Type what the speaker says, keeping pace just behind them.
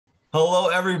Hello,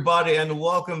 everybody, and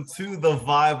welcome to the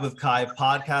Vibe with Kai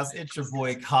podcast. It's your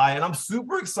boy Kai, and I'm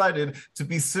super excited to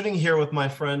be sitting here with my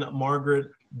friend Margaret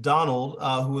Donald,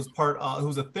 who's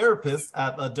a therapist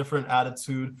at a Different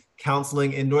Attitude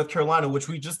Counseling in North Carolina, which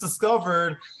we just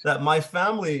discovered that my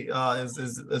family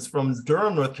is from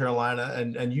Durham, North Carolina,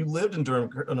 and you lived in Durham,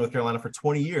 North Carolina for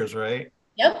 20 years, right?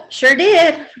 Yep, sure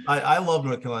did. I love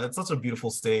North Carolina. It's such a beautiful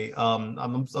state.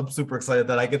 I'm super excited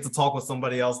that I get to talk with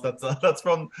somebody else that's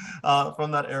from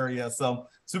that area. So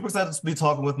super excited to be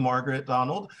talking with Margaret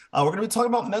Donald. We're going to be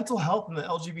talking about mental health in the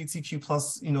LGBTQ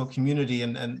plus community,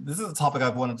 and this is a topic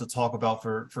I've wanted to talk about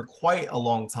for quite a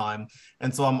long time.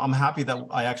 And so I'm happy that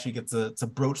I actually get to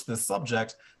broach this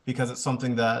subject because it's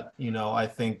something that I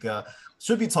think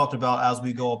should be talked about as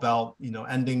we go about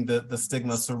ending the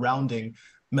stigma surrounding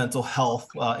mental health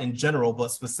in general, but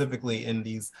specifically in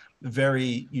these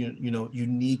very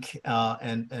unique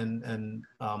and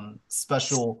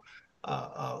special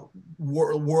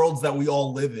worlds that we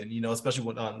all live in. Especially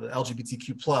with the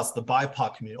LGBTQ plus, the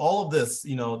BIPOC community, all of this,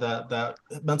 that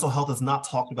mental health is not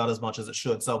talked about as much as it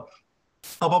should. So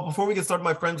but before we get started,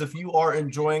 my friends, if you are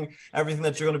enjoying everything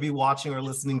that you're going to be watching or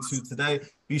listening to today,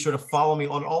 be sure to follow me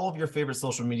on all of your favorite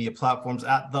social media platforms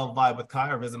at The Vibe with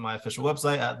Kai, or visit my official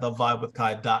website at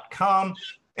thevibewithkai.com.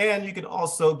 And you can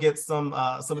also get some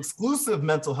exclusive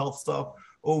mental health stuff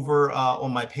over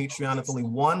on my Patreon. It's only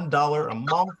 $1 a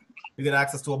month. You get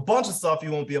access to a bunch of stuff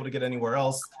you won't be able to get anywhere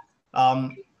else.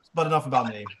 But enough about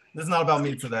me. This is not about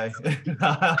me today.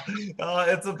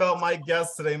 It's about my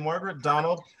guest today, Margaret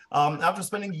Donald. After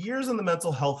spending years in the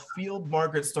mental health field,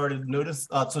 Margaret started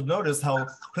to notice how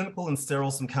clinical and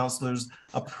sterile some counselors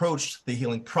approached the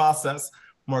healing process.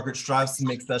 Margaret strives to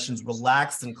make sessions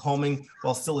relaxed and calming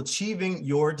while still achieving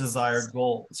your desired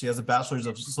goal. She has a bachelor's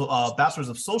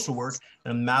of social work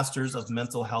and a master's of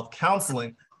mental health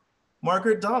counseling.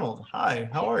 Margaret Donald, hi,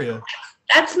 how are you?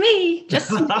 That's me.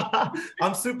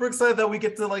 I'm super excited that we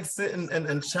get to sit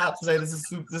and chat today. This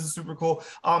is super cool.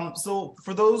 So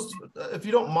for those, if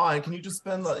you don't mind, can you just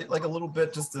spend a little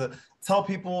bit just to tell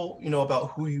people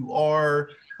about who you are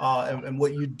and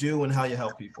what you do and how you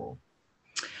help people?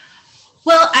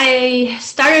 Well,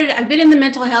 I've been in the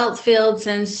mental health field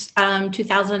since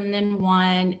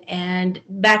 2001, and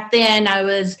back then I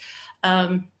was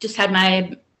just had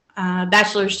my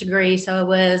bachelor's degree, so it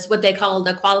was what they called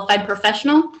a qualified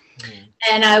professional.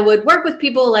 And I would work with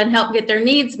people and help get their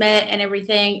needs met and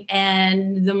everything.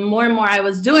 And the more and more I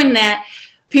was doing that,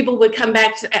 people would come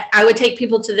back. I would take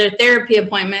people to their therapy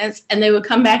appointments, and they would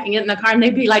come back and get in the car, and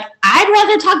they'd be like, "I'd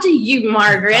rather talk to you,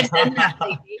 Margaret, than that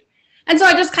lady." And so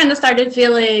I just kind of started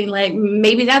feeling like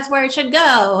maybe that's where it should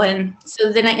go. And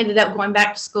so then I ended up going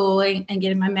back to school and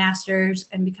getting my master's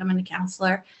and becoming a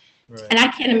counselor. Right. And I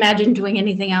can't imagine doing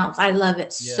anything else. I love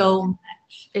it so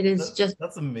much. It is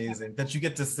that's amazing that you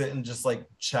get to sit and just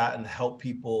chat and help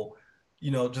people,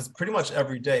 just pretty much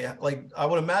every day. I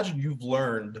would imagine you've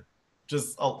learned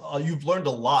a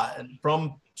lot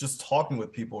from just talking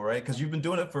with people, right? Because you've been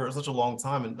doing it for such a long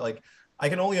time, and I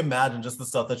can only imagine just the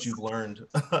stuff that you've learned,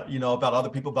 about other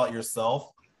people, about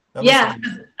yourself.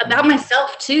 About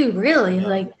myself too, really.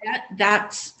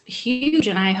 That's huge.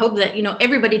 And I hope that,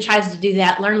 everybody tries to do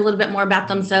that, learn a little bit more about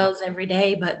themselves every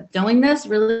day. But doing this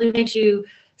really makes you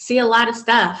see a lot of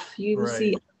stuff. You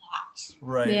see a lot.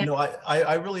 Right. Yeah.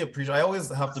 I really appreciate, I always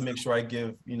have to make sure I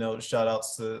give, shout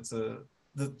outs to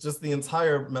the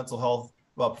entire mental health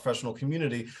professional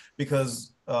community,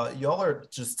 because y'all are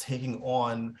just taking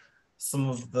on some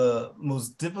of the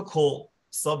most difficult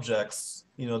subjects,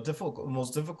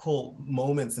 most difficult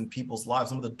moments in people's lives,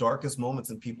 some of the darkest moments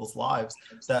in people's lives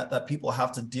that people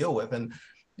have to deal with. And,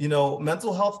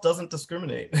 mental health doesn't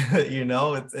discriminate.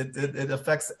 It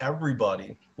affects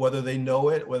everybody, whether they know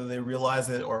it, whether they realize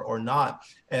it or not.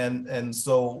 And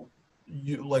so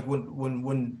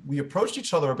when we approached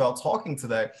each other about talking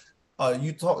today,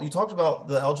 you talked about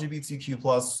the LGBTQ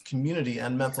plus community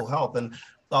and mental health. And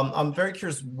I'm very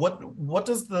curious, what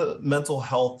does the mental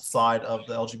health side of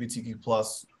the LGBTQ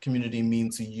plus community mean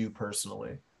to you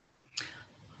personally?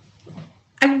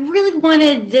 I really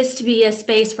wanted this to be a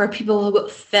space where people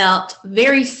felt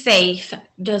very safe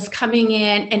just coming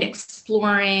in and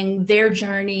exploring their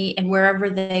journey and wherever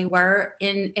they were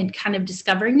in kind of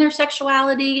discovering their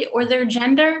sexuality or their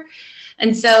gender.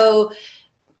 And so,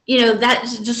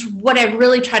 that's just what I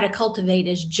really try to cultivate,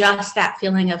 is just that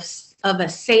feeling of a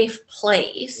safe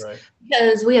place. Right.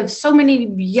 Because we have so many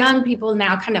young people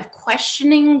now kind of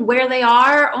questioning where they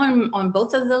are on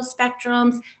both of those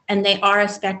spectrums, and they are a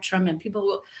spectrum, and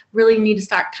people really need to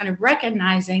start kind of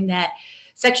recognizing that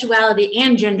sexuality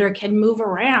and gender can move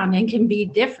around and can be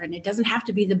different. It doesn't have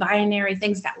to be the binary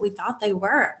things that we thought they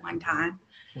were at one time.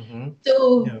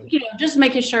 So, just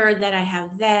making sure that I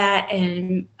have that,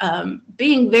 and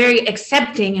being very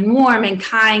accepting and warm and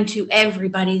kind to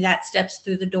everybody that steps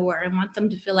through the door, and want them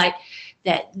to feel like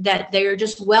that they're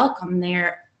just welcome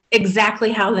there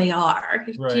exactly how they are.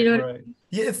 Right, Do you know right.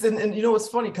 Yeah, and it's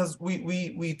funny because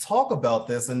we talk about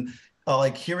this, and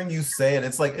like hearing you say it,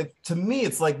 it's like, to me,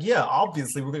 it's like, yeah,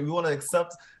 obviously we want to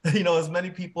accept, as many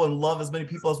people and love as many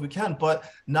people as we can, but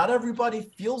not everybody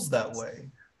feels that way.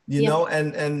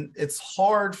 And it's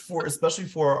hard especially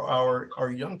for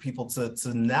our young people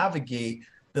to navigate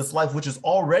this life, which is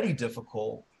already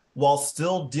difficult, while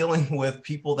still dealing with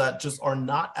people that just are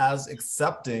not as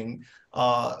accepting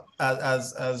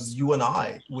as you and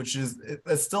I, which is,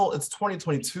 it's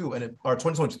 2022 or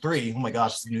 2023. Oh my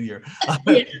gosh, it's a new year.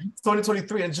 It's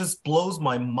 2023, and it just blows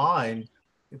my mind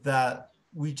that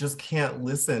we just can't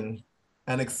listen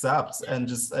and accept and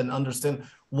understand.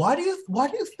 Why do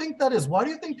you think that is? Why do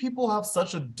you think people have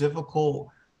such a difficult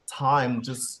time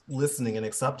just listening and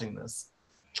accepting this?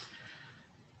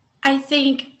 I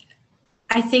think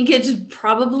it's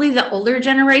probably the older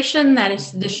generation that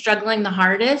is struggling the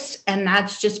hardest, and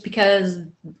that's just because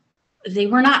they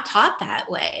were not taught that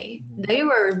way. They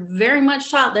were very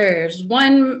much taught there's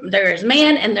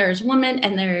man and there's woman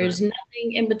and there's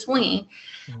nothing in between.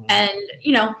 And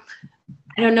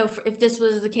I don't know if this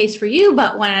was the case for you,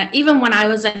 but even when I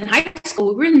was in high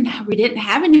school, we didn't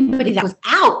have anybody that was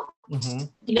out.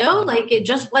 Like it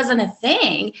just wasn't a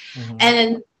thing.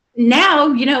 And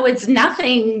now, it's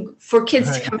nothing for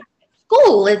kids to come out at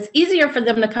school. It's easier for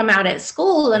them to come out at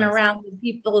school and around the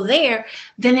people there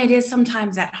than it is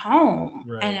sometimes at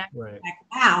home. And I'm like,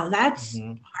 wow, that's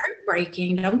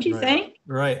heartbreaking, don't you think?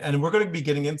 Right. And we're going to be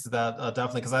getting into that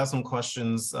definitely, because I have some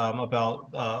questions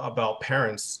about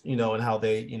parents, and how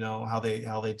they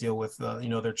deal with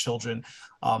their children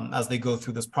as they go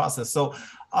through this process. So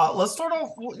let's start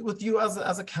off with you as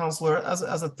a counselor, as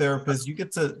a therapist. You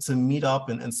get to meet up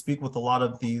and speak with a lot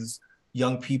of these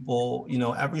young people,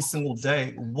 every single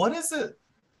day. What is the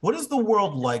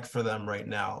world like for them right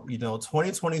now?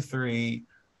 2023,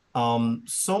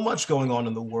 so much going on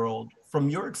in the world. From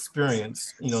your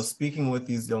experience, speaking with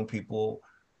these young people,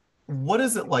 what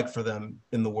is it like for them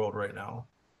in the world right now?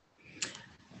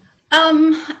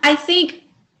 I think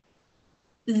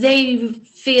they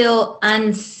feel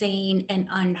unseen and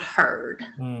unheard,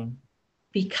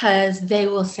 because they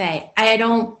will say,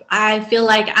 I feel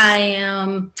like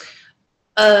I'm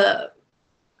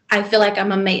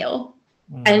a male.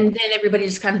 And then everybody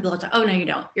just kind of goes, oh, no, you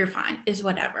don't. You're fine. It's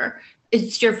whatever.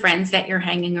 It's your friends that you're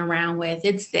hanging around with.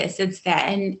 It's this, it's that.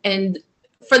 And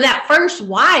for that first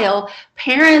while,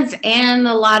 parents and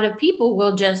a lot of people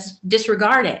will just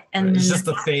disregard it. And it's just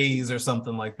a phase or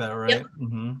something like that, right?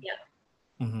 Yep.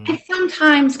 And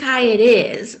sometimes, Kai, it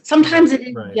is. Sometimes it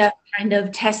is just kind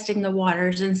of testing the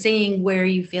waters and seeing where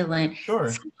you feel in. Sure.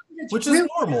 Which is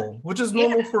normal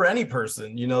for any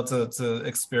person, to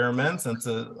experiment and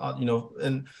to,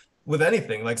 and with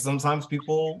anything. Like sometimes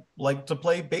people like to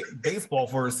play baseball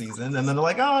for a season, and then they're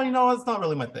like, oh, it's not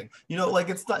really my thing.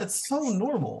 It's so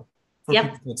normal for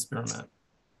people to experiment.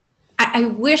 I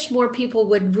wish more people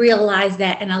would realize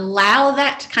that and allow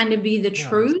that to kind of be the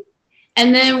truth.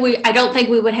 And then I don't think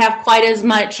we would have quite as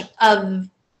much of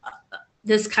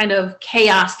this kind of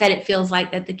chaos that it feels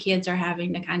like that the kids are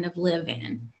having to kind of live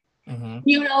in.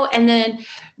 And then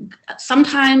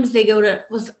sometimes they go to,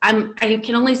 I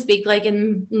can only speak like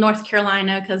in North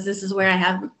Carolina, because this is where I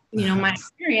have, my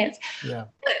experience.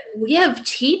 But we have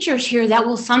teachers here that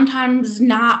will sometimes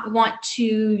not want to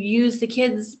use the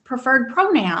kids' preferred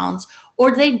pronouns,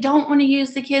 or they don't want to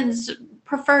use the kids'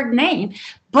 preferred name.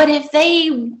 But if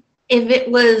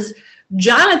it was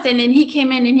Jonathan and he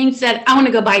came in and he said, I want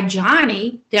to go by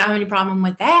Johnny, they don't have any problem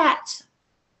with that.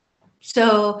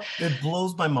 So it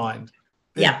blows my mind.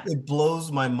 It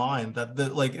blows my mind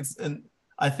and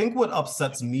I think what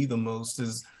upsets me the most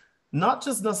is not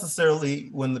just necessarily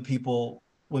when people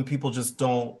just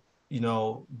don't,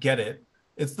 get it.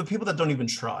 It's the people that don't even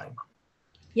try.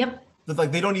 Yep. It's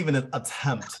like they don't even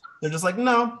attempt. They're just like,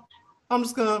 no, I'm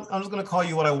just gonna call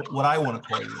you what I want to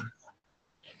call you.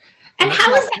 And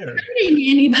how is that hurting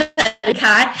anybody,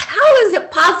 Kai? How is it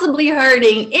possibly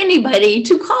hurting anybody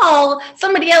to call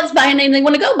somebody else by a name they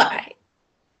want to go by?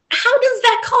 How does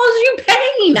that cause you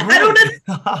pain? Right. I don't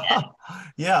understand.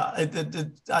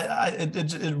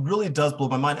 It really does blow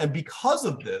my mind. And because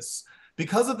of this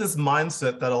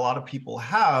mindset that a lot of people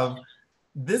have,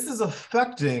 this is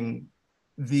affecting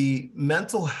the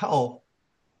mental health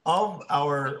of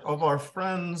our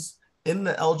friends in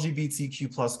the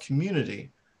LGBTQ plus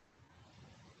community,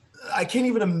 I can't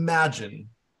even imagine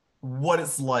what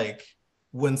it's like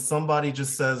when somebody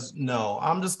just says, no,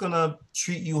 I'm just going to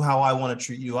treat you how I want to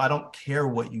treat you. I don't care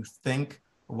what you think,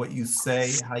 or what you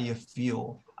say, how you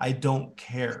feel. I don't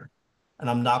care. And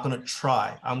I'm not going to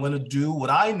try. I'm going to do what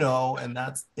I know, and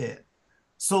that's it.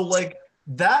 So like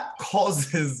that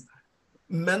causes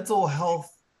mental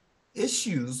health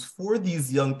issues for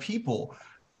these young people.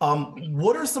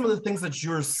 What are some of the things that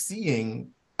you're seeing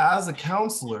as a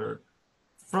counselor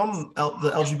from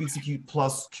the LGBTQ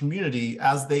plus community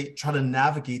as they try to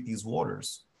navigate these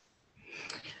waters?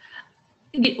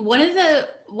 One of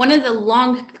the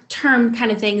long-term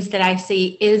kind of things that I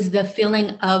see is the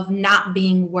feeling of not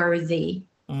being worthy,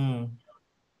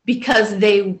 because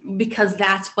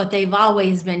that's what they've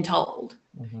always been told.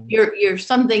 Mm-hmm.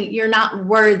 You're not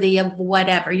worthy of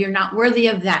whatever. You're not worthy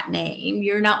of that name.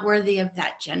 You're not worthy of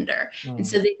that gender. Mm-hmm. And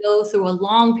so they go through a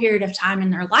long period of time in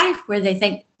their life where they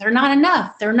think they're not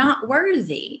enough. They're not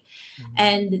worthy. Mm-hmm.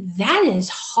 And that is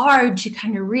hard to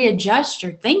kind of readjust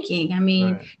your thinking. I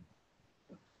mean, right.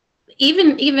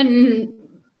 Even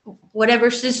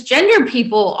whatever cisgender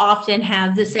people often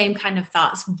have the same kind of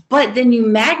thoughts, but then you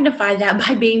magnify that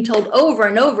by being told over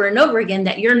and over and over again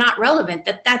that you're not relevant,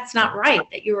 that that's not right,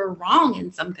 that you are wrong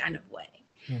in some kind of way.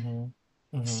 Mm-hmm.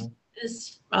 Mm-hmm.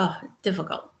 It's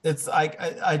difficult. It's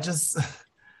I just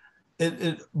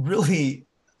it really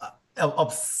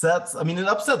upsets. I mean, it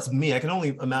upsets me. I can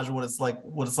only imagine what it's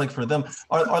like for them.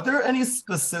 Are there any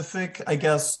specific, I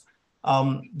guess,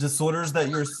 disorders that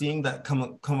you're seeing that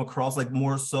come across like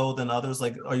more so than others?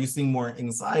 Like, are you seeing more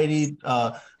anxiety,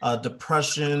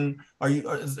 depression?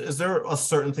 Is there a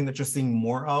certain thing that you're seeing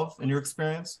more of in your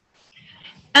experience?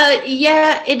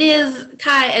 Yeah, it is,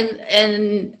 Kai,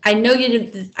 and I know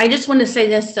I just want to say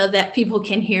this so that people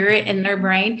can hear it in their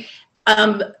brain.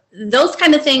 Those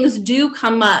kind of things do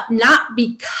come up, not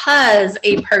because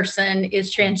a person is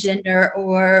transgender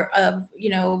or of,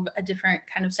 a different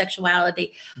kind of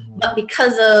sexuality, mm-hmm. but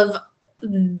because of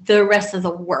the rest of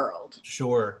the world.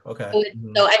 Sure. Okay.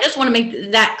 So I just want to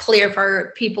make that clear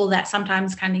for people that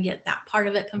sometimes kind of get that part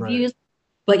of it confused. Right.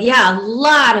 But yeah, a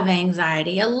lot of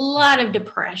anxiety, a lot of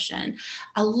depression,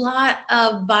 a lot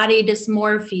of body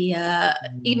dysmorphia,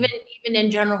 even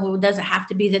in general. It doesn't have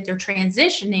to be that they're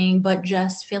transitioning, but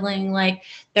just feeling like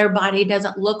their body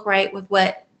doesn't look right with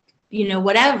what,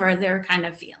 whatever they're kind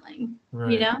of feeling,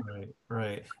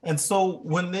 Right. And so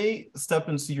when they step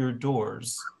into your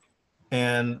doors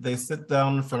and they sit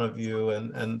down in front of you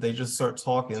and they just start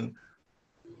talking,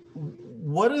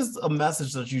 what is a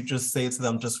message that you just say to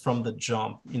them just from the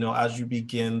jump, as you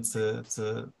begin to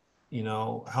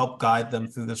help guide them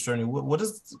through this journey? What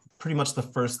is pretty much the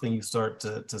first thing you start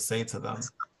to say to them?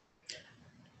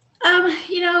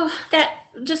 That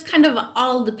just kind of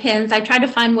all depends. I try to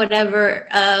find whatever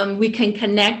we can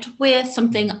connect with,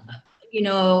 something,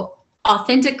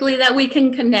 authentically that we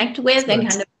can connect with, and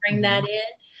kind of bring that in.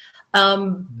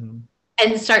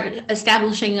 And start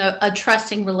establishing a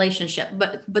trusting relationship.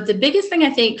 But the biggest thing I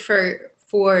think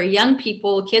for young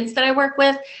people, kids that I work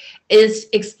with, is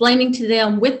explaining to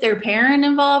them with their parent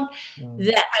involved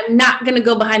that I'm not going to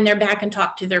go behind their back and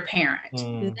talk to their parent.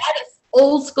 That is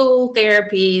old school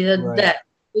therapy that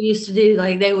we used to do.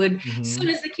 Like they would, as soon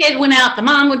as the kid went out, the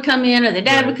mom would come in or the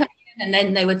dad would come in, and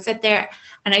then they would sit there.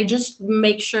 And I just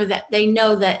make sure that they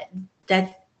know that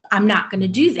I'm not going to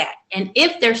do that. And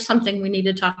if there's something we need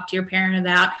to talk to your parent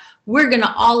about, we're going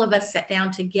to all of us sit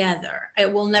down together.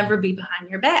 It will never be behind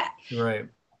your back. Right.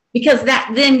 Because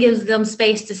that then gives them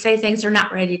space to say things they're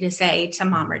not ready to say to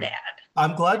mom or dad.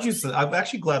 I'm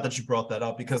actually glad that you brought that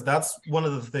up, because that's one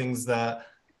of the things that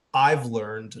I've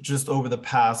learned just over the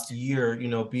past year,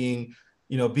 being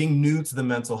new to the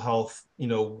mental health,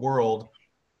 world.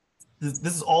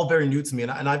 This is all very new to me,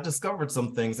 and I've discovered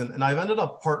some things, and I've ended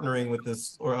up partnering with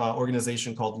this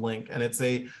organization called Link, and it's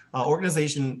a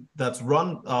organization that's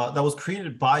run that was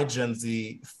created by Gen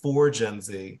Z for Gen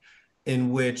Z,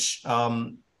 in which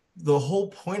the whole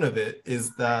point of it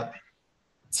is that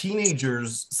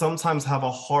teenagers sometimes have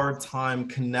a hard time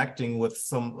connecting with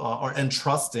and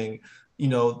trusting,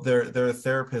 their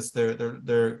therapists,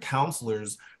 their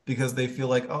counselors, because they feel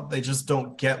like, they just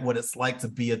don't get what it's like to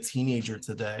be a teenager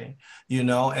today,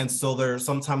 and so they're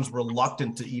sometimes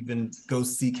reluctant to even go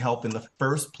seek help in the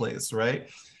first place, right?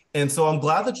 And so I'm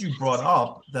glad that you brought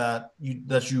up that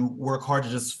you work hard to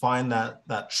just find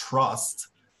that trust,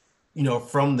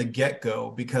 from the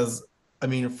get-go, because I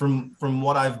mean, from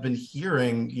what I've been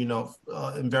hearing,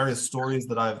 in various stories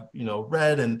that I've,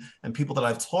 read and people that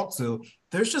I've talked to,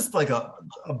 there's just like a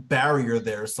barrier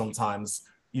there sometimes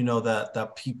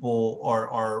that people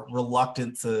are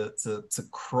reluctant to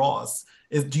cross.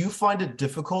 Do you find it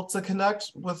difficult to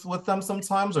connect with them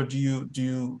sometimes, or do you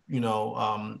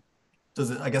does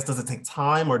it take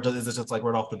time, or is it just like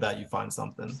right off the bat you find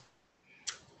something?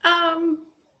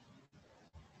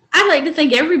 I like to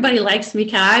think everybody likes me,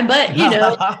 Kai, but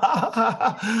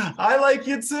I like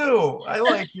you too. I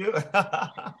like you.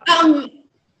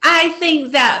 I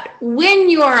think that when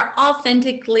you are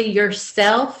authentically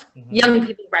yourself, young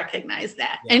people recognize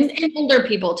that, and older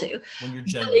people too. When you're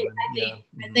genuine,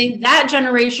 I think that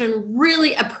generation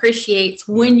really appreciates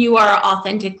when you are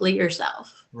authentically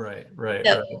yourself. Right.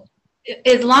 So,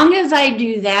 as long as I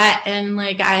do that, and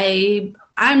like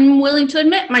I'm willing to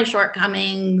admit my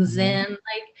shortcomings, and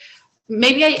like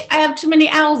maybe I have too many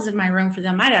owls in my room for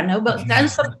them. I don't know, but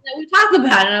that's something that we talk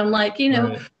about, and I'm like,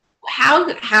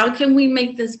 how can we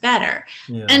make this better?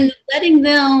 And letting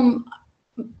them,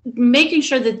 making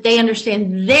sure that they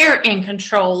understand they're in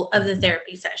control of the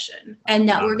therapy session, and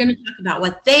that we're going to talk about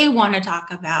what they want to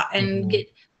talk about, and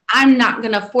I'm not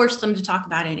going to force them to talk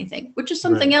about anything, which is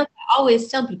something else I always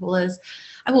tell people is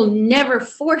I will never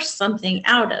force something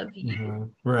out of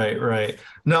you. Right.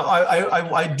 Now,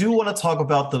 I do want to talk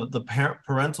about the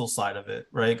parental side of it,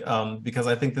 right? Because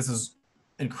I think this is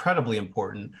incredibly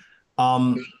important.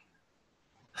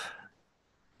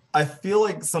 I feel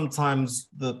like sometimes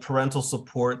the parental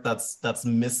support that's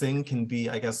missing can be,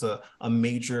 I guess, a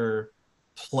major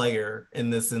player in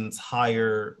this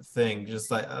entire thing. Just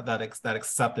that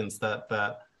acceptance,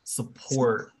 that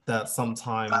support that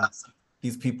sometimes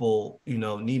these people,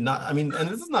 need. Not, I mean, and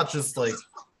this is not just like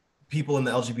people in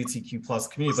the LGBTQ plus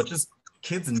community, but just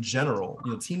kids in general,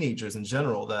 teenagers in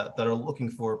general that are looking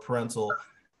for parental,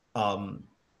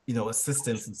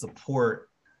 assistance and support.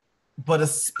 But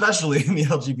especially in the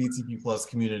LGBTQ plus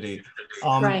community,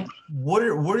 what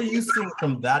are you seeing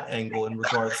from that angle in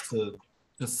regards to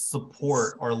just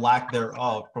support or lack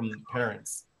thereof from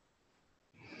parents?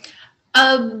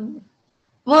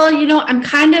 Well, I'm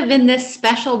kind of in this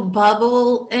special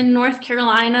bubble in North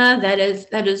Carolina that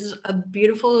is a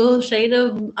beautiful shade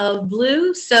of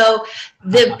blue. So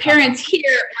the parents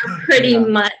here are pretty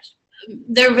much.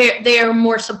 They are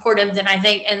more supportive than I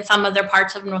think in some other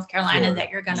parts of North Carolina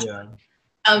that you're gonna.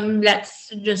 That's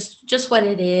just what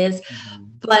it is.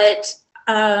 But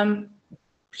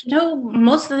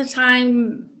most of the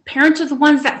time, parents are the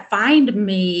ones that find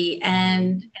me,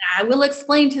 and I will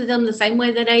explain to them the same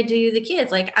way that I do the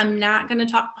kids. Like, I'm not going to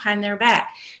talk behind their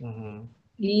back.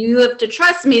 You have to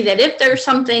trust me that if there's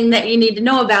something that you need to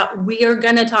know about, we are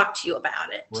going to talk to you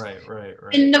about it. Right.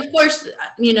 And of course,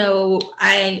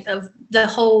 the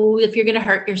whole, if you're going to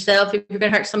hurt yourself, if you're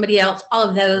going to hurt somebody else, all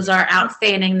of those are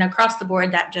outstanding across the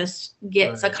board. That just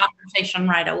gets a conversation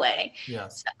right away.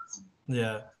 Yes. So.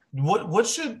 Yeah.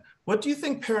 What do you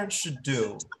think parents should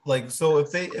do? Like, so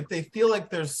if they feel like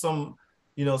there's some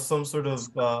sort of,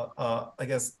 I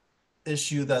guess,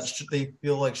 issue that they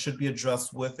feel like should be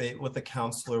addressed with a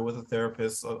counselor, with a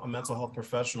therapist, a mental health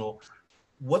professional,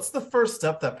 what's the first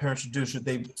step that parents should do? Should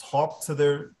they talk to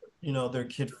their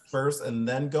kid first and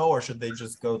then go, or should they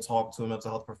just go talk to a mental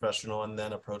health professional and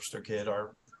then approach their kid?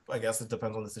 Or I guess it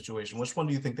depends on the situation. Which one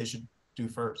do you think they should do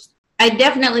first? I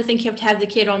definitely think you have to have the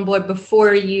kid on board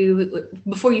before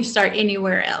you start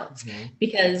anywhere else,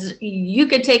 because you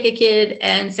could take a kid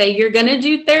and say you're going to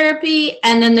do therapy,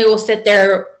 and then they will sit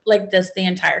there like this the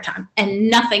entire time,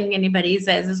 and nothing anybody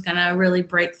says is going to really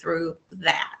break through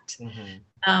that.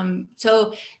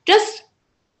 So just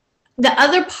the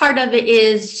other part of it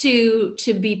is to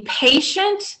be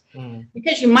patient,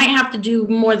 because you might have to do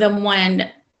more than one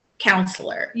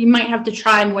counselor. You might have to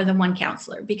try more than one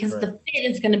counselor, because the fit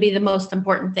is going to be the most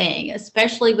important thing,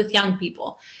 especially with young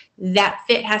people. That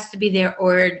fit has to be there,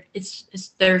 or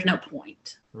there's no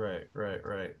point. Right.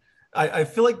 I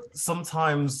feel like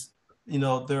sometimes,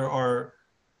 there are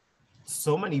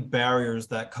so many barriers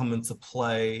that come into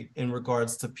play in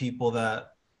regards to people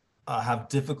that have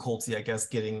difficulty, I guess,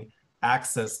 getting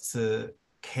access to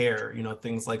care,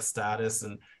 things like status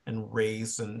and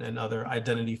race and other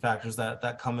identity factors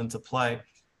that come into play.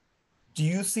 Do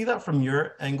you see that from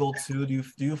your angle too? Do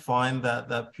you find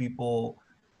that people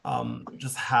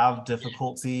just have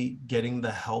difficulty getting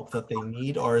the help that they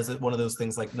need, or is it one of those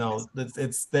things like, no,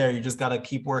 it's there, you just got to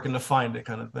keep working to find it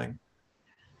kind of thing?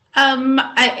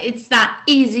 It's not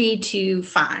easy to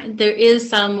find. There is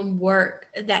some work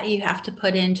that you have to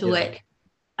put into it.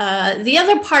 The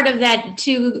other part of that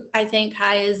too, I think,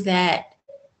 Kai, is that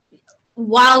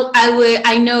while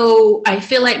I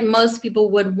feel like most people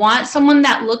would want someone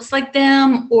that looks like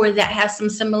them or that has some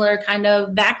similar kind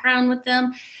of background with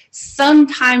them,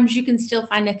 sometimes you can still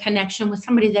find a connection with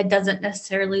somebody that doesn't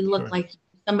necessarily look like you,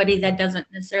 somebody that doesn't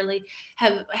necessarily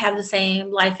have the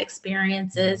same life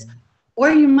experiences, or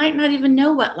you might not even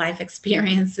know what life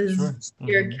experiences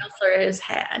your counselor has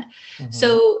had.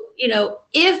 So,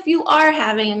 if you are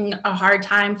having a hard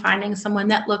time finding someone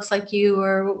that looks like you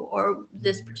or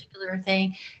this particular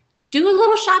thing, do a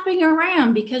little shopping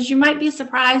around, because you might be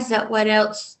surprised at what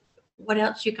else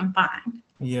you can find.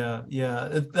 Yeah,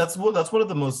 that's one of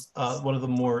the most one of the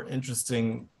more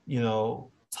interesting,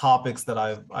 topics that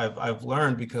I've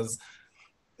learned, because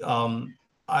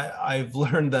I've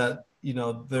learned that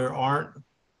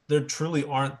there truly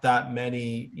aren't that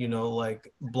many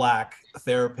like Black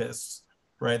therapists,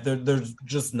 right? There's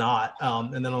just not,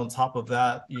 and then on top of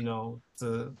that,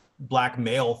 the Black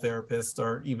male therapists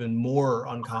are even more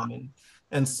uncommon.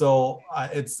 And so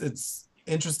it's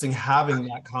interesting having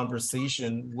that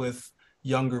conversation with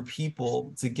younger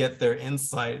people to get their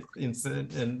insight into.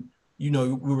 And we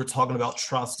were talking about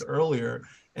trust earlier,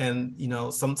 and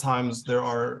sometimes there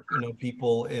are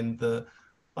people in the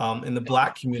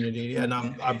Black community, and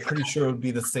I'm pretty sure it would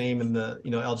be the same in the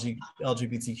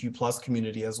LGBTQ plus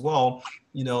community as well,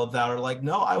 that are like,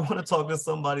 no, I want to talk to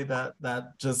somebody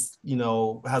that just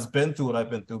has been through what I've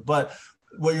been through. But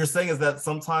what you're saying is that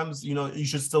sometimes you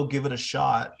should still give it a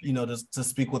shot, to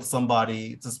speak with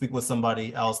somebody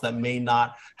else that may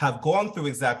not have gone through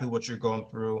exactly what you're going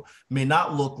through, may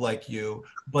not look like you,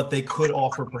 but they could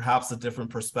offer perhaps a different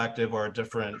perspective or a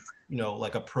different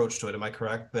like approach to it. Am I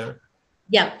correct there?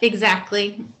 Yeah,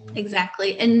 exactly.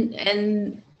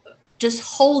 And just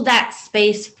hold that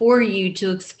space for you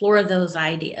to explore those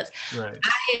ideas. Right.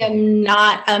 I am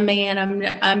not a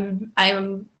man.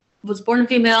 I was born a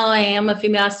female. I am a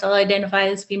female. I still identify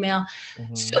as female.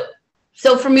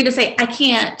 So for me to say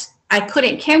I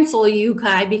couldn't cancel you,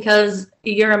 Kai, because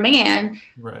you're a man.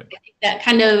 Right. That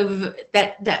kind of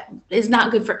that is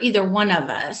not good for either one of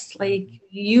us. Like,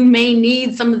 you may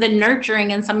need some of the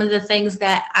nurturing and some of the things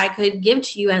that I could give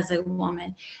to you as a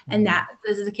woman, and that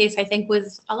is the case, I think,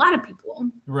 with a lot of people.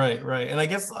 Right. And I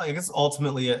guess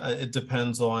ultimately it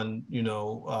depends on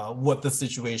what the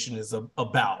situation is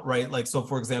about, right? Like, so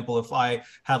for example, if I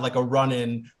had like a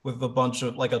run-in with a bunch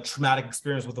of like a traumatic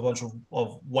experience with a bunch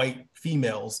of white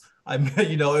females,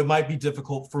 it might be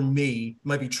difficult for me, it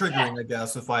might be triggering, I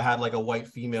guess, if I had like a white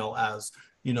female as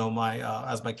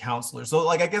my counselor. So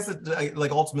like, I guess it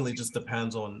like ultimately just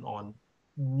depends on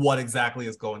what exactly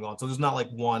is going on. So there's not like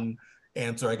one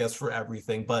answer, I guess, for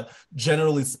everything, but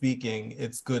generally speaking,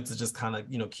 it's good to just kind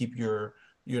of keep your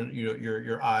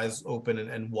eyes open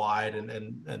and wide,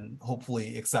 and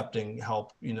hopefully accepting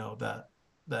help,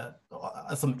 that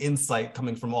some insight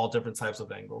coming from all different types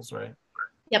of angles, right?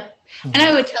 Yep. And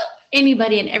I would tell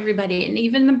anybody and everybody, and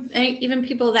even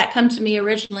people that come to me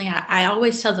originally, I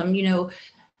always tell them,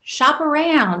 shop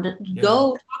around,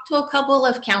 go talk to a couple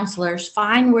of counselors,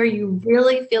 find where you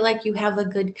really feel like you have a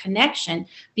good connection,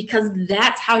 because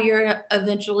that's how you're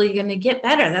eventually going to get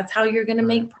better. That's how you're going to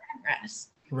make progress.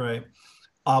 Right.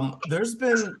 There's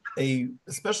been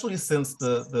especially since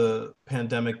the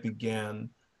pandemic began,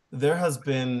 there has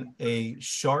been a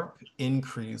sharp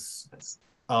increase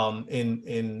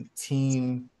in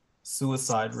teen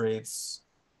suicide rates,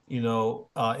 in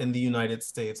the United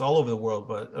States, all over the world,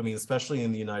 but I mean, especially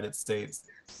in the United States.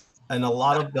 And a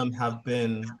lot of them have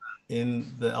been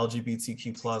in the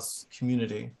LGBTQ plus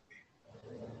community.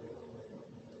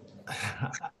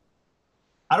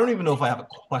 I don't even know if I have a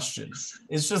question.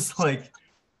 It's just like,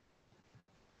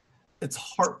 it's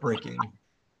heartbreaking.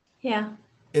 Yeah.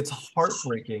 It's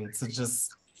heartbreaking to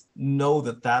just know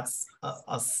that that's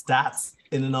a stats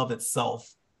in and of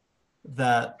itself,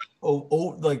 that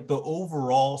like the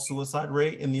overall suicide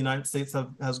rate in the United States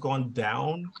has gone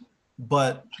down,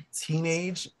 but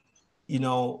teenage,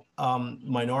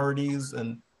 minorities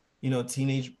and,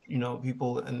 teenage,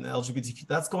 people and LGBTQ,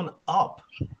 that's gone up.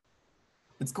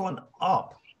 It's gone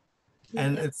up.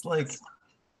 And it's like,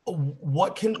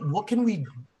 what can we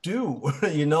do?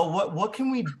 What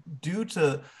can we do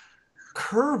to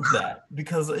curb that?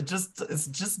 Because it's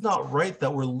just not right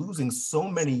that we're losing so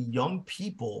many young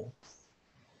people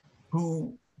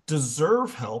who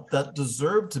deserve help, that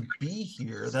deserve to be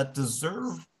here, that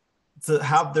deserve to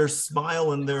have their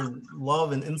smile and their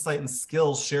love and insight and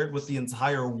skills shared with the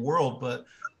entire world, but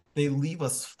they leave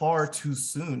us far too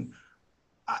soon.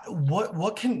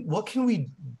 What can we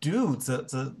do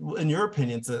to in your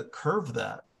opinion, to curb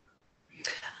that?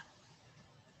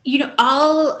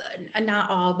 Not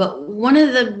all, but one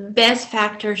of the best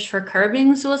factors for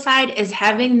curbing suicide is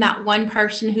having that one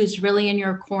person who's really in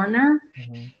your corner.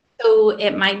 Mm-hmm. So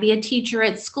it might be a teacher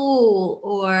at school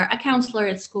or a counselor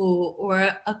at school or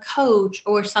a coach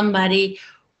or somebody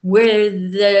where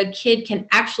the kid can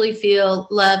actually feel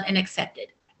loved and accepted.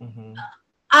 Mm-hmm.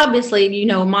 Obviously,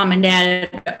 mom and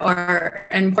dad are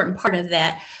an important part of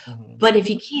that. Mm-hmm. But if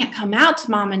you can't come out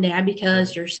to mom and dad because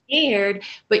Right. you're scared,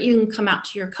 but you can come out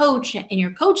to your coach and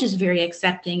your coach is very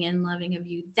accepting and loving of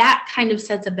you, that kind of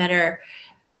sets a better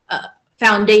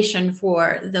foundation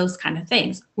for those kind of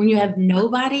things. When you have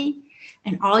nobody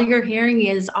and all you're hearing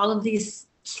is all of these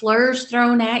slurs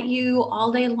thrown at you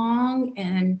all day long,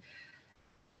 and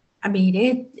I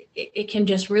mean, it can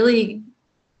just really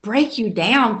break you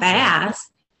down Right. fast.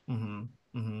 Mm-hmm.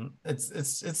 Mm-hmm.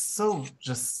 It's so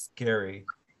just scary.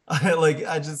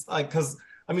 Because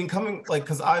I mean coming like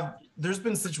because I've there's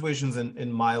been situations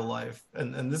in my life,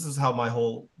 and this is how my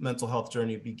whole mental health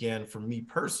journey began for me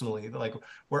personally, like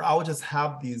where I would just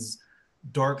have these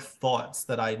dark thoughts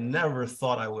that I never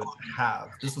thought I would have.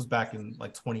 This was back in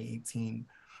like 2018,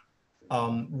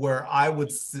 where I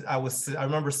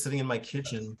remember sitting in my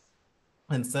kitchen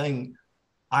and saying,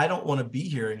 I don't want to be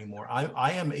here anymore.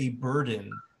 I am a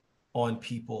burden on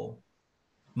people.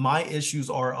 My issues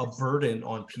are a burden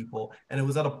on people. And it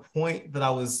was at a point that I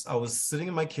was sitting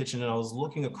in my kitchen and I was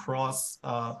looking across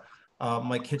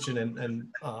my kitchen, and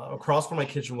across from my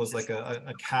kitchen was like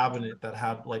a cabinet that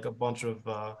had like a bunch of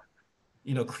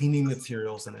cleaning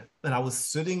materials in it. And I was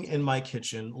sitting in my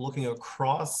kitchen looking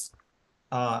across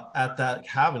at that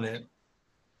cabinet,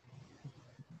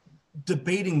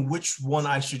 debating which one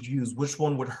I should use, which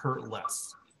one would hurt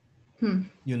less, Hmm.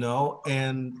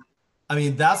 and I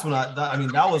mean that's when that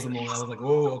was the moment I was like,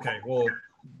 whoa, okay, well,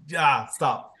 yeah,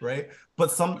 stop, right?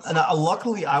 But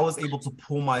luckily I was able to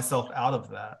pull myself out of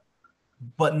that,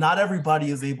 but not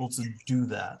everybody is able to do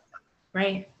that.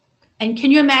 Right. And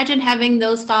can you imagine having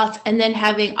those thoughts and then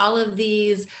having all of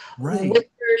these Right.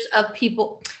 whispers of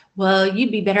people? Well,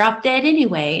 you'd be better off dead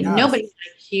anyway. Nobody Yes.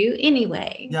 likes you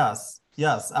anyway.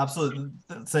 Yes, absolutely.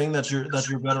 Saying that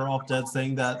you're better off dead,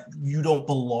 saying that you don't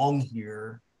belong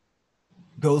here,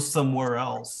 go somewhere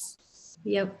else.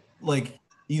 Yep. Like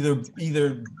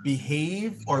either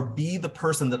behave or be the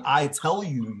person that I tell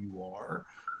you are,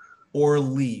 or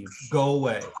leave, go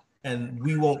away, and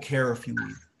we won't care if you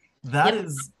leave. That Yep.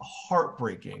 is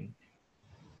heartbreaking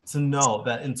to know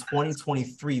that in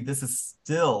 2023, this is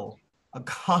still a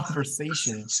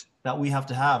conversation that we have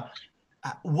to have.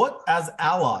 What, as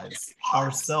allies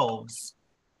ourselves,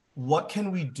 what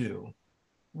can we do,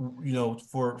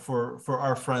 for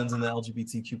our friends in the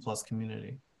LGBTQ plus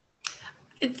community?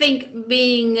 I think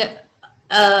being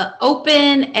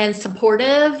open and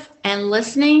supportive and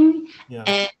listening Yeah.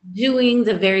 and doing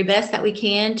the very best that we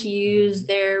can to use Mm-hmm.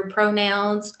 their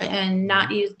pronouns and Mm-hmm.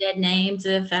 not use dead names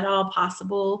if at all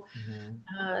possible.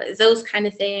 Mm-hmm. Those kind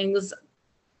of things.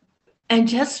 And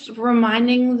just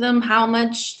reminding them how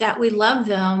much that we love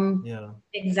them Yeah.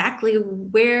 exactly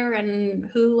where and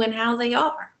who and how they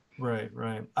are. Right,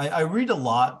 right. I read a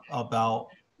lot about,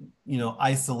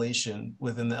 isolation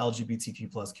within the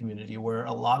LGBTQ plus community, where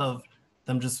a lot of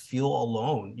them just feel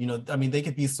alone. I mean, they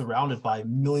could be surrounded by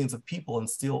millions of people and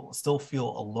still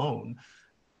feel alone.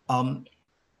 Um,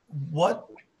 what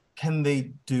can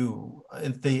they do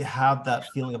if they have that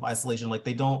feeling of isolation? Like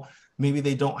maybe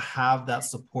they don't have that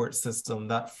support system,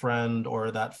 that friend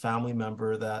or that family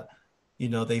member that,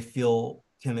 they feel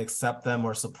can accept them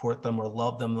or support them or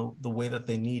love them the way that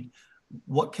they need.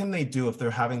 What can they do if they're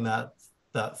having that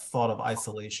thought of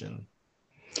isolation?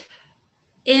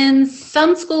 In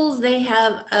some schools, they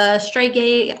have a Straight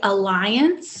Gay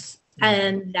Alliance, Mm-hmm.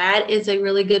 and that is a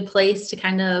really good place to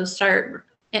kind of start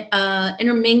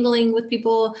intermingling with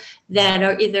people that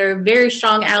are either very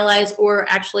strong allies or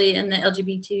actually in the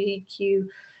LGBTQ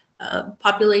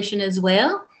population as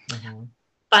well. Mm-hmm.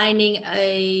 Finding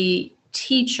a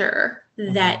teacher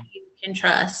that Mm-hmm. you can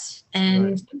trust. Right.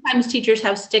 And sometimes teachers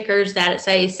have stickers that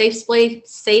say safe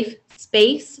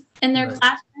space in their Right.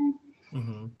 classroom.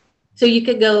 Mm-hmm. So you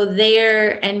could go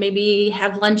there and maybe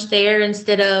have lunch there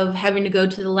instead of having to go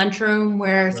to the lunchroom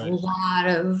where it's a Right. lot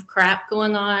of crap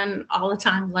going on all the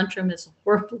time. Lunchroom is a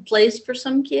horrible place for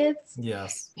some kids.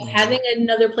 Yes. Mm-hmm. Having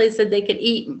another place that they could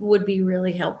eat would be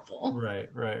really helpful. Right,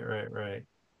 right, right, right.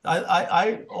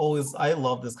 I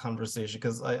love this conversation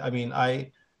because I mean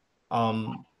I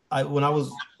when I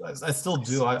was I still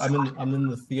do I'm in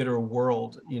the theater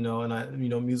world,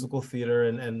 and musical theater,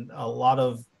 and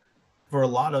for a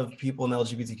lot of people in the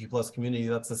LGBTQ plus community,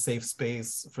 that's a safe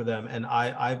space for them. And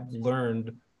I've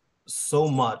learned so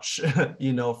much,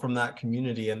 you know, from that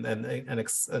community, and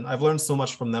I've learned so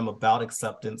much from them about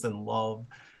acceptance and love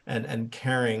and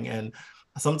caring. And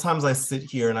sometimes I sit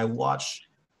here and I watch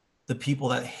the people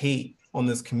that hate on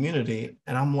this community,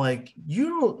 and I'm like,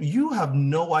 you have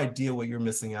no idea what you're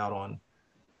missing out on.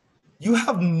 You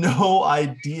have no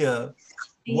idea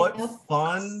what Yep.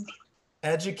 fun,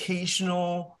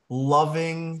 educational,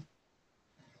 loving,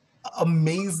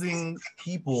 amazing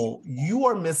people you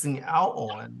are missing out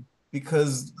on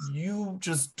because you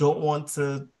just don't want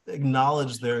to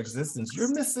acknowledge their existence. You're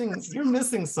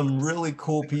missing some really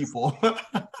cool people.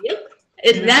 Yep.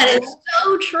 You That know? is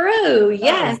so true. Yes,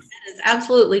 Yes. that is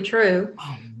absolutely true.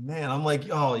 Oh man, I'm like,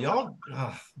 oh, y'all,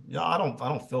 I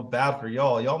don't feel bad for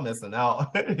y'all. Y'all missing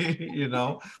out. You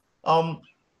know. Um,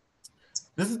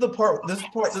 this is the part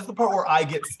where I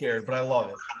get scared, but I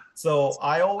love it. So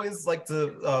I always like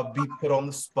to be put on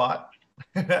the spot,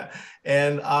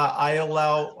 and I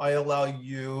allow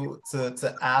you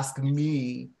to ask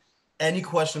me any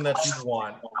question that you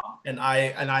want, and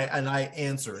I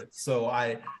answer it. So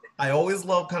I always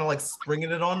love kind of like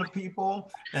springing it on to people,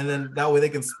 and then that way they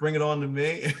can spring it on to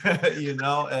me, you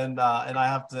know, and I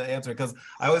have to answer because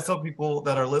I always tell people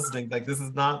that are listening, like this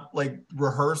is not like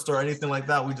rehearsed or anything like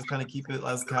that. We just kind of keep it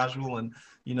as casual and,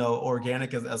 you know,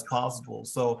 organic as possible.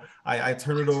 So I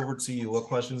turn it over to you. What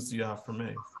questions do you have for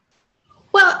me?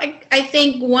 Well, I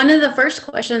think one of the first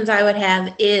questions I would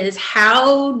have is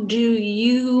how do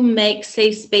you make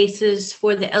safe spaces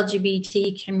for the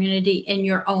LGBT community in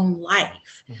your own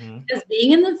life? Mhm. Because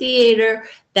being in the theater,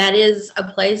 that is a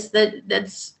place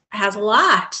that's has a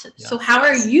lot. So Yes. how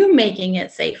are you making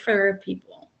it safe for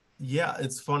people? Yeah,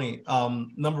 it's funny.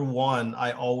 Number one,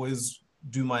 I always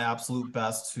do my absolute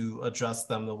best to address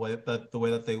them the way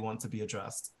that they want to be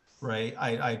addressed. Right.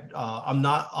 I'm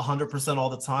not 100% all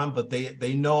the time, but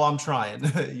they know I'm trying,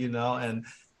 you know,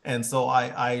 and so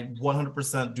I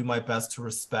 100% do my best to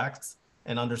respect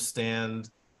and understand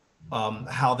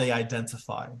how they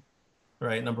identify.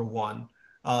 Right. Number one.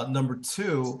 Number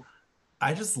two,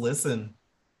 I just listen.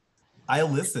 I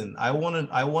listen. I want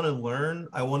to learn.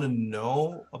 I want to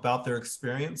know about their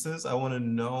experiences. I want to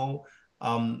know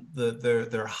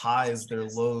their highs, their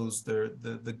lows,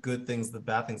 the good things, the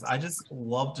bad things. I just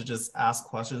love to just ask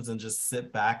questions and just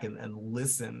sit back and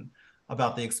listen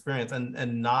about the experience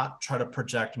and not try to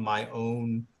project my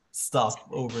own stuff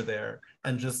over there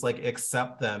and just like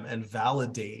accept them and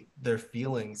validate their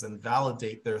feelings and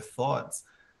validate their thoughts,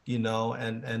 you know,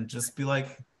 and just be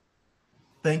like,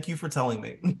 thank you for telling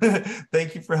me.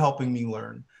 Thank you for helping me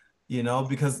learn, you know,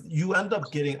 because you end up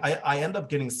getting, I end up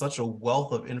getting such a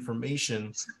wealth of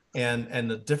information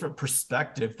and a different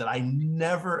perspective that I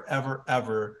never, ever,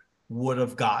 ever would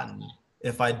have gotten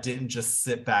if I didn't just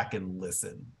sit back and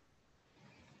listen.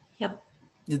 Yep.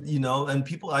 You know, and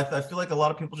people, I feel like a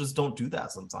lot of people just don't do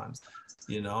that sometimes,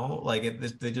 you know, like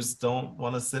they just don't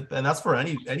want to sit, and that's for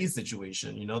any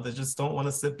situation, you know, they just don't want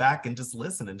to sit back and just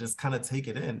listen and just kind of take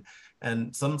it in.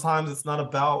 And sometimes it's not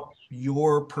about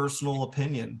your personal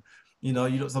opinion, you know,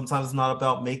 you don't, sometimes it's not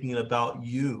about making it about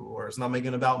you, or it's not making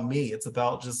it about me. It's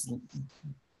about just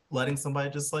letting somebody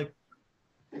just like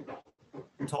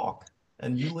talk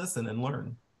and you listen and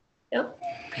learn. Yep.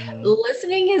 Mhm.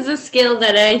 Listening is a skill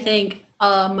that I think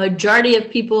a majority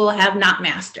of people have not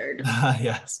mastered.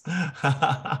 Yes.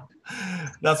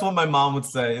 That's what my mom would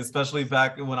say, especially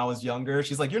back when I was younger.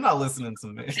 She's like, "You're not listening to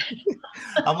me."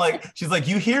 I'm like, she's like,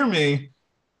 you hear me,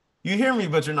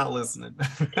 but you're not listening."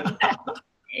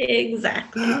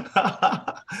 Exactly.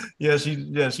 Yeah,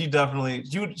 she definitely,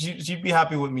 she'd be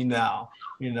happy with me now,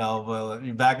 you know, but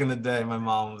back in the day, my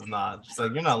mom was not. She's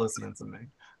like, "You're not listening to me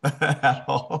at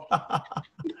all."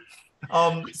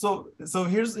 So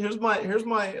here's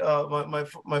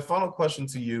my final question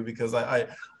to you, because I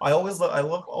always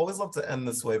love to end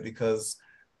this way, because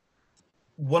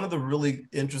one of the really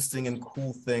interesting and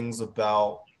cool things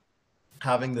about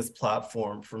having this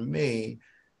platform for me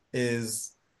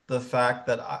is the fact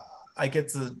that I get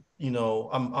to, you know,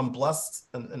 I'm blessed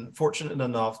and fortunate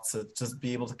enough to just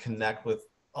be able to connect with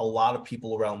a lot of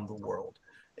people around the world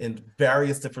in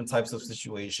various different types of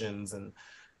situations and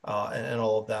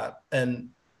all of that. And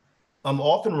I'm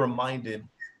often reminded,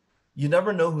 you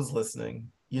never know who's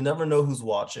listening, you never know who's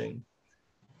watching,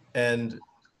 and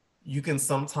you can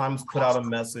sometimes put out a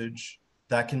message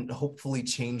that can hopefully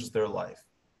change their life,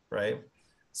 right?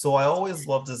 So I always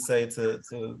love to say to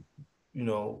you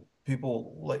know,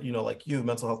 people like, you know, like you,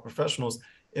 mental health professionals,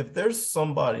 if there's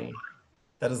somebody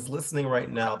that is listening right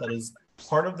now that is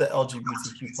part of the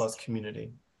LGBTQ plus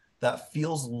community that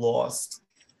feels lost,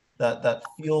 that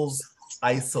feels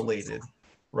isolated,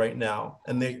 right now,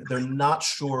 and they're not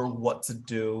sure what to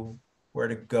do, where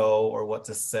to go, or what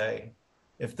to say.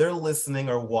 If they're listening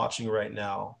or watching right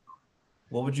now,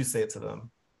 what would you say to them?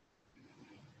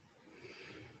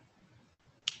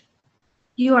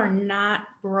 You are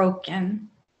not broken.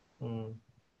 Mm,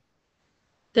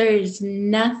 There is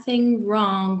nothing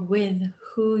wrong with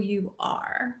who you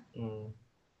are. mm,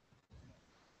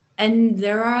 And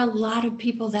there are a lot of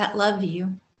people that love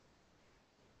you.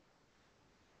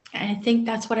 And I think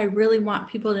that's what I really want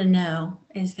people to know,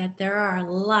 is that there are a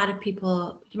lot of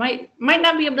people, you might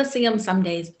not be able to see them some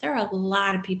days, but there are a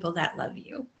lot of people that love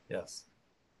you. yes.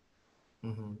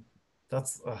 Hmm.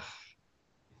 That's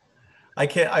I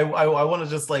can't, I want to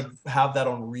just like have that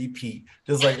on repeat,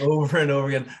 just like over and over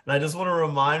again. And I just want to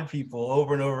remind people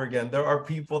over and over again, there are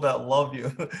people that love you.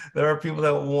 There are people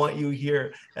that want you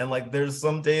here. And like, there's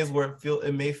some days where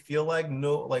it may feel like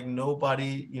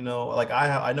nobody, like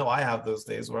I know I have those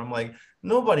days where I'm like,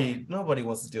 nobody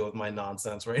wants to deal with my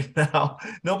nonsense right now.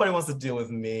 Nobody wants to deal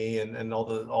with me and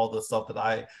all the stuff that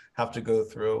I have to go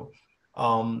through.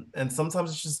 And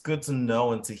sometimes it's just good to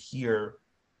know and to hear,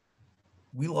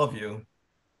 we love you,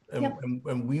 and, Yep.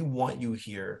 and we want you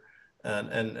here,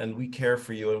 and we care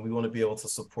for you, and we want to be able to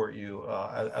support you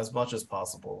as much as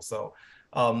possible. So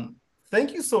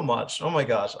thank you so much. Oh my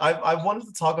gosh, I've wanted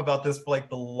to talk about this for like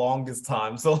the longest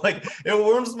time, so like it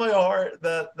warms my heart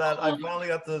that I finally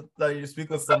got to that you speak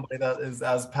with somebody that is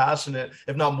as passionate,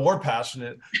 if not more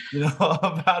passionate,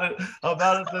 about it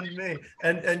than me.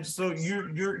 And so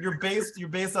you're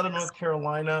based out of North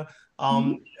Carolina.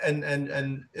 And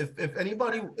if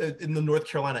anybody in the North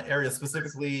Carolina area,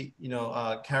 specifically,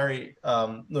 Cary,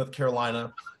 North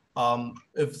Carolina,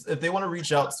 if they want to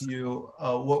reach out to you,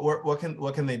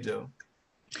 what can they do?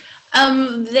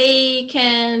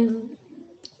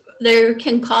 They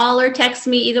can call or text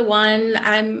me, either one.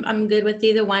 I'm good with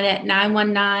either one, at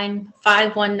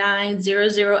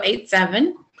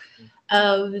 919-519-0087.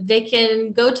 They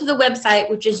can go to the website,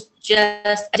 which is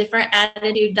just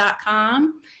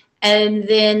differentattitude.com. And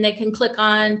then they can click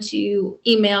on to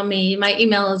email me. My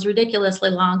email is ridiculously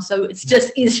long, so it's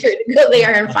just easier to go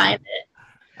there and find it.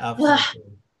 Absolutely.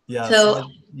 Yeah. So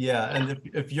yeah. And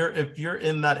if you're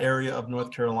in that area of North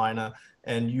Carolina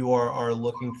and you are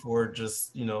looking for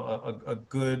just, a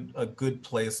good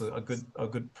place, a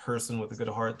good person with a good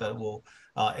heart that will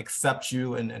accept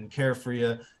you and care for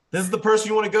you, this is the person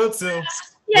you want to go to.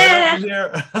 yeah, Right over here.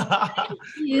 thank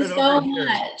you Right so over here.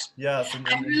 much. Yes.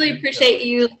 I really appreciate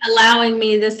you allowing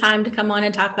me this time to come on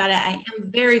and talk about it. I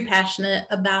am very passionate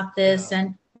about this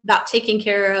and about taking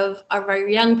care of our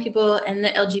young people and the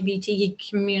LGBT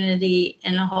community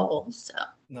in a whole. So.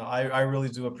 No, I really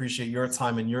do appreciate your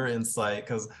time and your insight,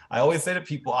 because I always say to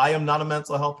people, I am not a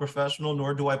mental health professional,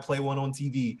 nor do I play one on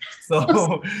TV.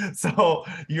 So, so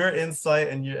your insight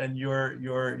and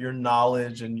your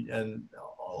knowledge and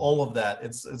all of that,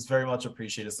 it's very much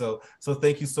appreciated. So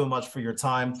thank you so much for your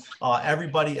time.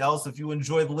 Everybody else, if you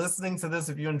enjoyed listening to this,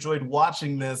 if you enjoyed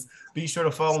watching this, be sure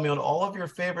to follow me on all of your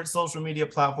favorite social media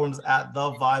platforms at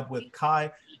The Vibe with Kai.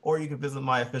 Or you can visit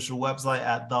my official website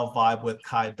at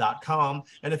thevibewithkai.com.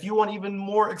 And if you want even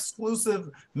more exclusive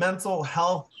mental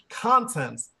health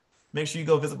content, make sure you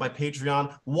go visit my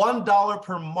Patreon, $1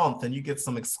 per month, and you get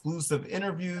some exclusive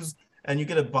interviews, and you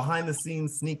get a behind the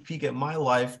scenes sneak peek at my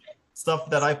life, stuff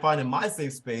that I find in my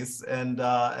safe space, and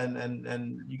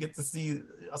you get to see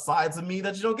sides of me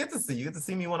that you don't get to see. You get to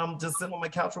see me when I'm just sitting on my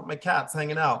couch with my cats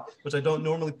hanging out, which I don't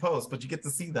normally post, but you get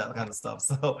to see that kind of stuff.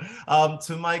 So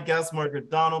to my guest, Margaret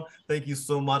Donald, thank you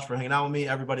so much for hanging out with me.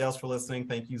 Everybody else for listening,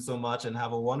 thank you so much, and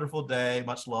have a wonderful day.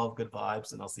 Much love, good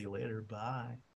vibes, and I'll see you later. Bye.